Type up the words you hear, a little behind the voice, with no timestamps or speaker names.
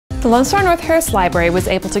The Lone Star North Harris Library was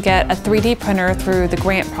able to get a 3D printer through the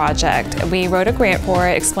grant project. We wrote a grant for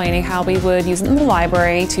it explaining how we would use it in the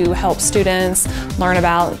library to help students learn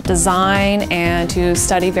about design and to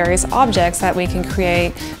study various objects that we can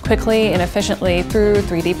create quickly and efficiently through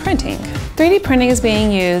 3D printing. 3D printing is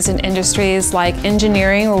being used in industries like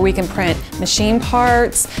engineering, where we can print machine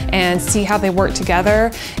parts and see how they work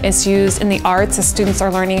together. It's used in the arts as students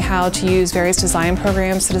are learning how to use various design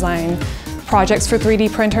programs to design projects for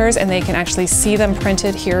 3D printers, and they can actually see them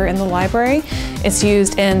printed here in the library. It's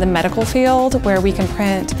used in the medical field, where we can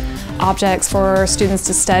print objects for students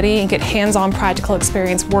to study and get hands-on practical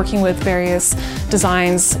experience working with various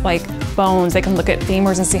designs like bones. They can look at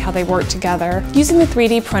femurs and see how they work together. Using the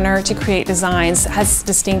 3D printer to create designs has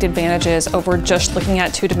distinct advantages over just looking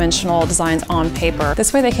at two-dimensional designs on paper.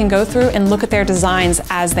 This way they can go through and look at their designs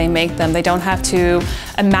as they make them. They don't have to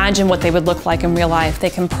imagine what they would look like in real life. They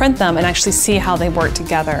can print them and actually see how they work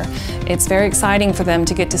together. It's very exciting for them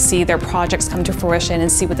to get to see their projects come to fruition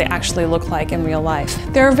and see what they actually look like in real life.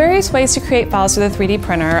 There are various ways to create files with a 3D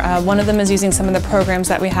printer. One of them is using some of the programs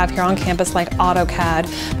that we have here on campus like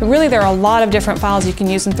AutoCAD. But really there are a lot of different files you can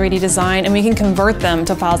use in 3D design, and we can convert them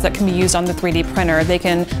to files that can be used on the 3D printer. They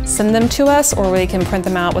can send them to us, or we can print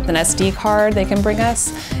them out with an SD card they can bring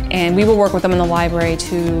us, and we will work with them in the library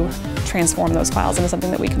to transform those files into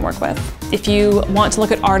something that we can work with. If you want to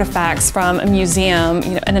look at artifacts from a museum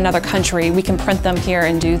in another country, we can print them here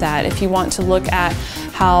and do that. If you want to look at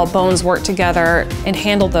how bones work together and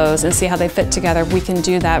handle those and see how they fit together, we can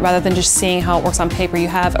do that. Rather than just seeing how it works on paper, you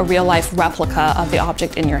have a real-life replica of the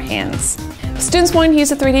object in your hands. Students wanting to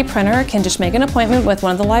use a 3D printer can just make an appointment with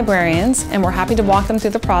one of the librarians, and we're happy to walk them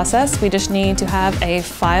through the process. We just need to have a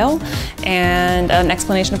file and an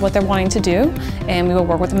explanation of what they're wanting to do, and we will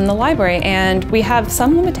work with them in the library. And we have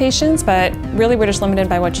some limitations, but really we're just limited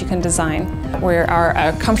by what you can design. We are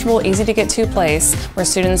a comfortable, easy to get to place where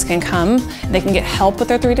students can come, they can get help with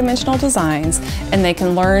their three-dimensional designs, and they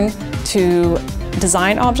can learn to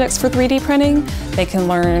design objects for 3D printing. They can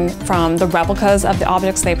learn from the replicas of the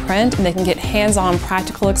objects they print, and they can get hands-on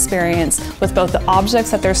practical experience with both the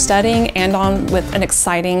objects that they're studying and with an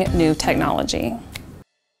exciting new technology.